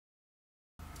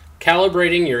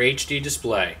Calibrating your HD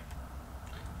display.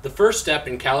 The first step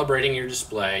in calibrating your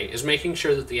display is making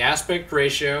sure that the aspect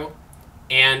ratio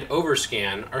and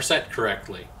overscan are set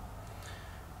correctly.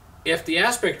 If the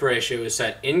aspect ratio is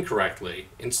set incorrectly,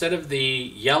 instead of the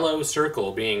yellow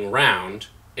circle being round,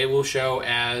 it will show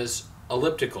as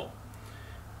elliptical.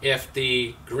 If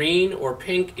the green or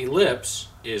pink ellipse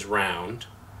is round,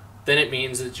 then it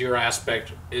means that your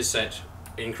aspect is set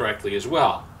incorrectly as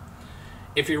well.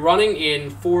 If you're running in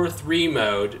 4:3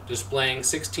 mode, displaying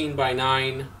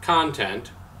 16:9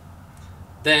 content,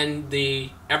 then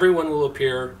everyone will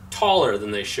appear taller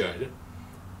than they should,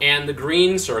 and the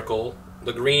green circle,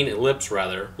 the green ellipse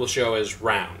rather, will show as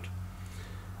round.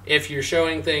 If you're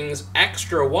showing things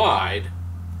extra wide,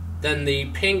 then the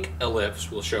pink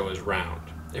ellipse will show as round.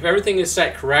 If everything is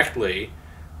set correctly,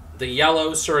 the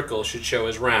yellow circle should show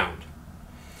as round.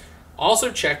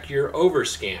 Also check your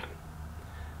overscan.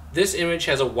 This image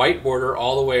has a white border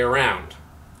all the way around.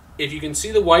 If you can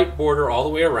see the white border all the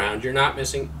way around, you're not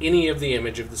missing any of the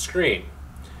image of the screen.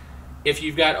 If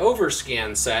you've got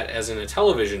overscan set as in a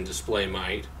television display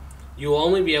might, you will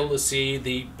only be able to see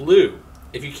the blue.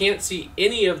 If you can't see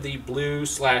any of the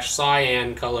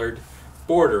blue/cyan colored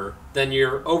border, then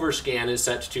your overscan is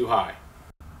set too high.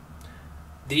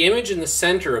 The image in the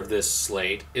center of this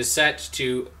slate is set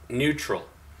to neutral.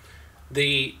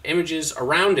 The images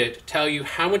around it tell you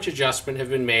how much adjustment have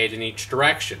been made in each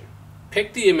direction.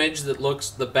 Pick the image that looks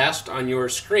the best on your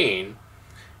screen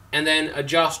and then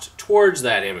adjust towards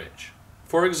that image.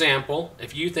 For example,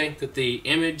 if you think that the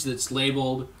image that's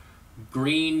labeled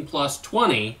green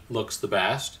 +20 looks the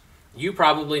best, you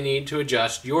probably need to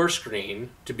adjust your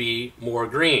screen to be more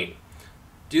green.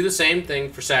 Do the same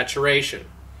thing for saturation.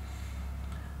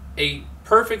 A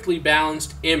perfectly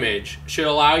balanced image should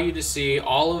allow you to see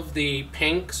all of the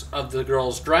pinks of the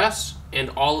girl's dress and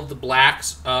all of the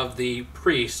blacks of the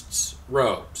priest's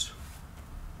robes.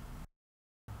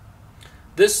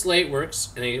 This slate works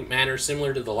in a manner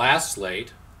similar to the last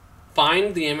slate.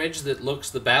 Find the image that looks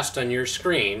the best on your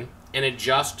screen and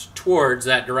adjust towards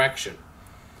that direction.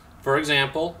 For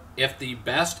example, if the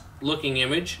best looking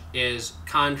image is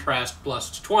contrast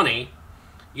 +20,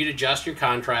 you'd adjust your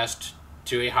contrast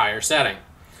to a higher setting.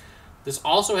 This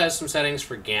also has some settings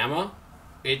for gamma,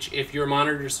 which if your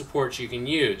monitor supports you can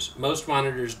use. Most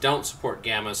monitors don't support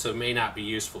gamma, so it may not be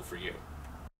useful for you.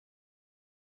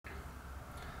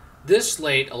 This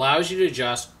slate allows you to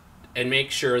adjust and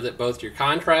make sure that both your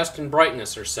contrast and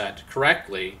brightness are set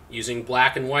correctly using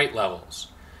black and white levels.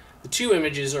 The two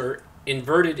images are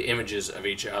inverted images of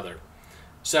each other.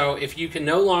 So if you can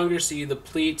no longer see the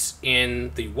pleats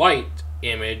in the white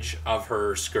image of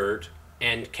her skirt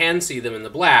and can see them in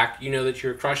the black, you know that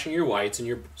you're crushing your whites and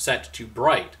you're set to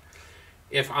bright.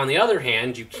 If, on the other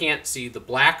hand, you can't see the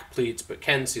black pleats but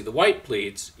can see the white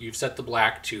pleats, you've set the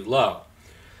black too low.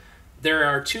 There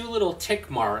are two little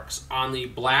tick marks on the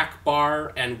black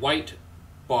bar and white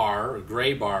bar, or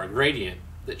gray bar gradient,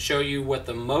 that show you what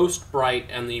the most bright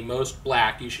and the most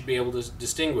black you should be able to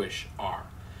distinguish are.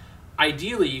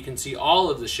 Ideally, you can see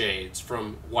all of the shades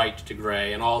from white to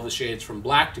gray and all of the shades from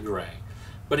black to gray.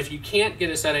 But if you can't get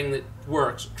a setting that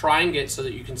works, try and get so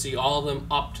that you can see all of them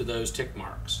up to those tick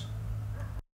marks.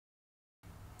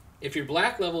 If your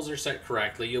black levels are set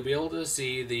correctly, you'll be able to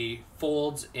see the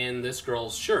folds in this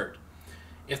girl's shirt.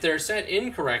 If they're set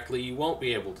incorrectly, you won't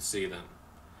be able to see them.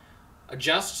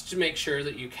 Adjust to make sure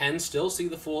that you can still see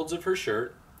the folds of her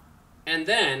shirt, and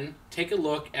then take a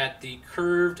look at the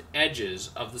curved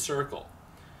edges of the circle.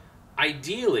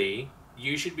 Ideally,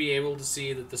 you should be able to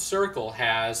see that the circle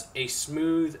has a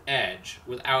smooth edge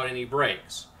without any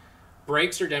breaks.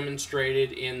 Breaks are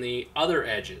demonstrated in the other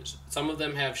edges. Some of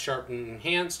them have sharpened and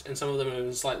enhanced, and some of them have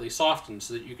been slightly softened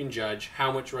so that you can judge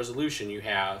how much resolution you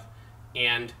have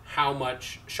and how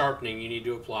much sharpening you need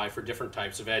to apply for different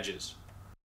types of edges.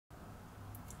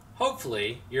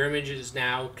 Hopefully, your image is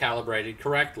now calibrated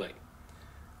correctly.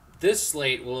 This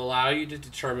slate will allow you to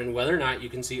determine whether or not you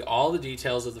can see all the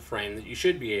details of the frame that you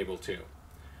should be able to.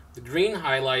 The green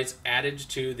highlights added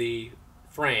to the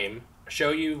frame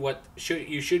show you what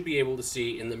you should be able to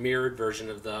see in the mirrored version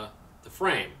of the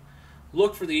frame.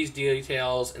 Look for these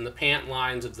details in the pant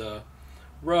lines of the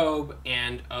robe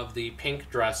and of the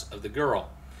pink dress of the girl.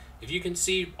 If you can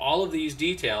see all of these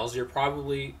details, you're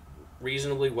probably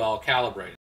reasonably well calibrated.